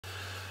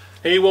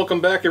Hey, welcome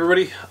back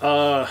everybody.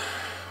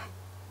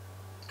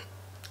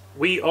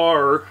 We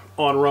are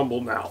on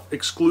Rumble now.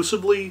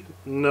 Exclusively,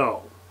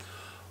 no.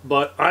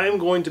 But I am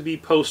going to be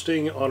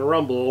posting on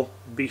Rumble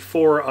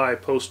before I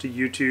post to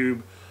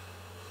YouTube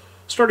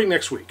starting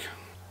next week.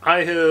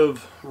 I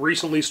have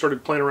recently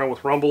started playing around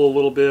with Rumble a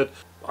little bit.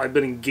 I've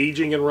been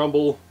engaging in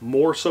Rumble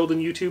more so than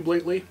YouTube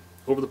lately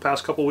over the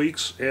past couple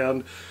weeks,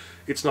 and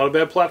it's not a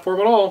bad platform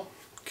at all.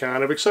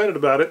 Kind of excited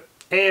about it,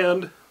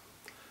 and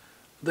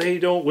they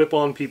don't whip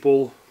on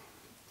people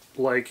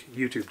like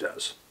YouTube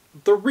does.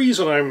 The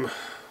reason I'm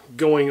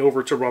going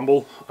over to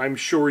Rumble, I'm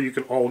sure you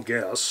can all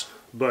guess,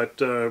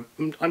 but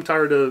I'm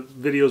tired of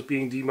videos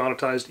being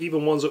demonetized,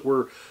 even ones that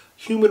were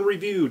human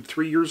reviewed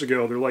 3 years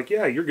ago. They're like,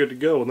 yeah, you're good to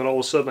go, and then all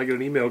of a sudden I get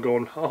an email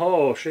going,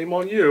 oh, shame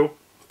on you.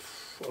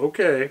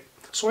 Okay.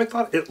 So I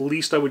thought at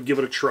least I would give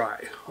it a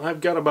try.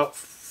 I've got about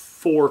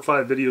 4 or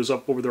 5 videos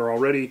up over there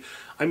already.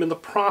 I'm in the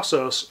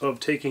process of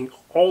taking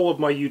all of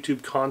my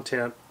YouTube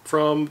content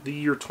from the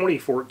year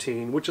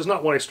 2014, which is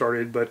not when I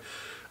started, but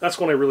that's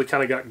when I really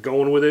kind of got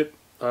going with it.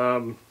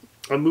 I'm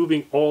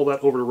moving all that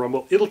over to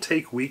Rumble. It'll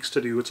take weeks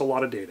to do. It's a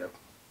lot of data.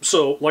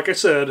 So, like I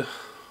said,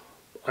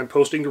 I'm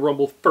posting to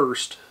Rumble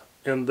first,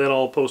 and then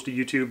I'll post to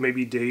YouTube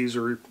maybe days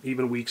or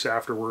even weeks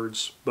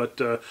afterwards. But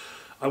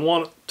I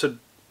want to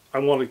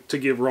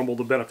give Rumble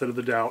the benefit of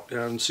the doubt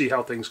and see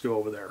how things go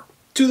over there.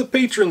 To the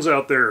patrons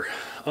out there,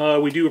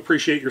 we do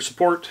appreciate your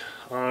support.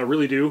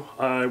 Really do.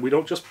 We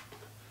don't just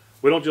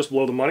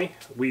blow the money.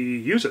 We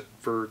use it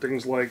for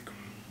things like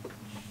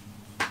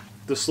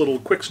this little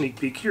quick sneak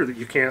peek here that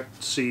you can't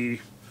see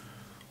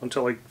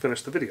until I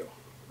finish the video.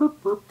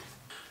 Burp, burp.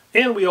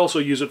 And we also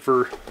use it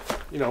for,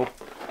 you know,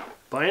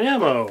 buying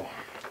ammo.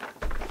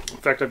 In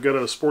fact, I've got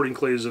a Sporting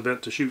Clays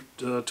event to shoot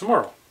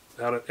tomorrow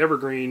out at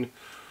Evergreen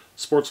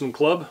Sportsman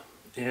Club,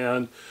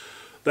 and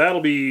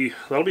that'll be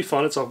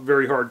fun. It's a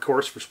very hard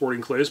course for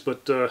Sporting Clays,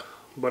 but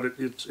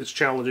it's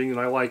challenging and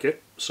I like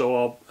it.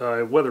 So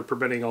I'll, weather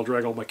permitting, I'll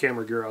drag all my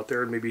camera gear out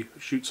there and maybe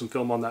shoot some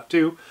film on that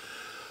too.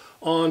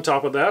 On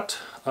top of that,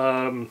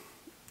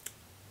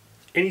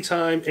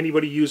 anytime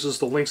anybody uses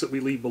the links that we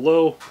leave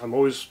below, I'm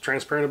always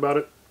transparent about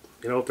it.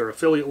 You know, if they're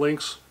affiliate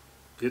links,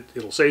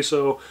 it'll say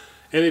so.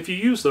 And if you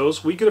use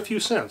those, we get a few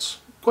cents.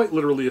 Quite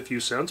literally a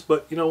few cents,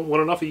 but you know, when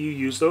enough of you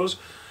use those,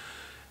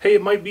 hey,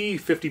 it might be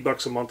 50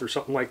 bucks a month or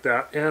something like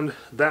that, and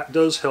that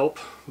does help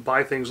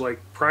buy things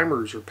like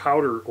primers or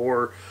powder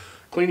or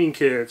cleaning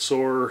kits,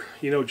 or,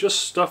 you know,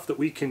 just stuff that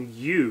we can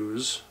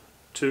use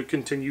to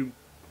continue,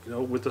 you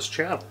know, with this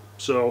channel.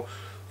 So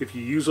if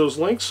you use those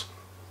links,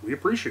 we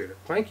appreciate it.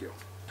 Thank you.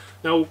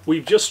 Now,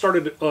 we've just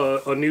started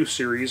a new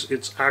series.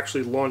 It's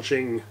actually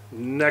launching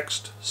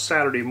next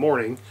Saturday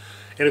morning,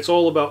 and it's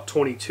all about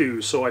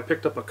 22. So I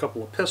picked up a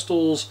couple of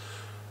pistols.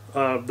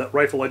 That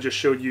rifle I just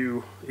showed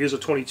you is a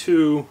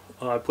 22.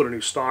 I put a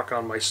new stock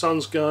on my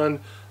son's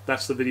gun.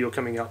 That's the video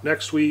coming out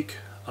next week.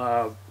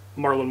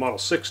 Marlin Model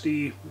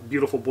 60,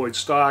 beautiful Boyd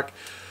stock.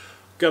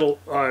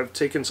 I've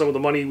taken some of the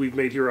money we've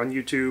made here on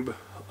YouTube,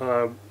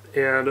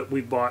 and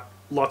we've bought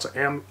lots of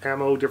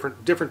ammo,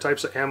 different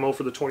types of ammo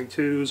for the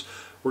 22s.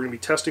 We're going to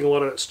be testing a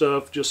lot of that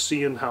stuff, just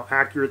seeing how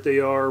accurate they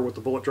are, what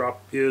the bullet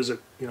drop is at,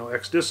 you know,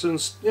 X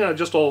distance, yeah,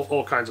 just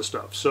all kinds of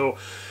stuff. So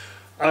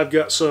I've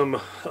got some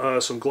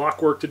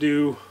Glock work to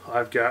do.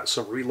 I've got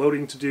some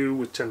reloading to do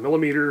with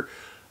 10mm.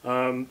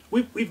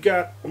 I've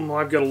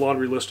got a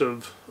laundry list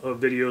of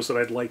videos that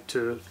I'd like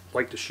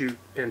to shoot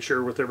and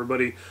share with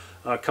everybody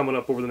coming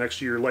up over the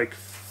next year, like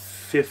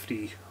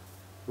 50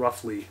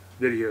 roughly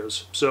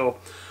videos. So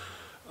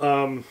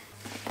yeah,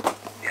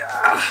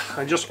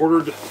 I just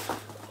ordered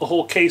a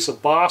whole case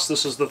of Boss.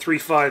 This is the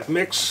 3.5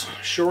 mix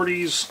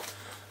shorties,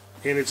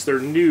 and it's their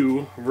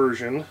new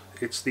version.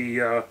 It's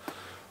the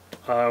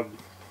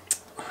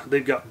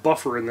they've got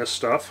buffer in this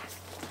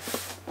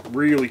stuff.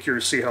 Really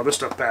curious to see how this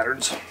stuff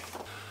patterns.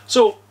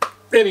 So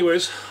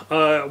anyways,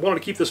 I wanted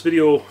to keep this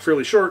video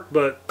fairly short,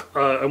 but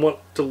I want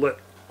to let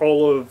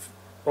all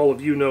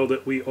of you know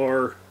that we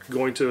are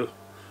going to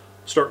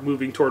start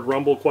moving toward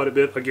Rumble quite a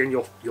bit. Again,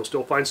 you'll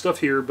still find stuff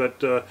here,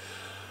 but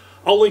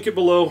I'll link it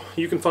below.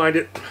 You can find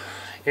it,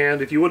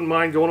 and if you wouldn't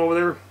mind going over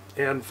there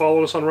and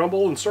following us on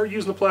Rumble and start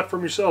using the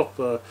platform yourself,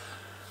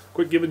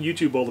 quit giving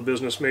YouTube all the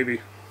business, maybe.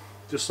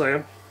 Just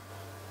saying.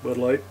 Bud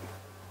Light.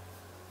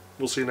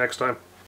 We'll see you next time.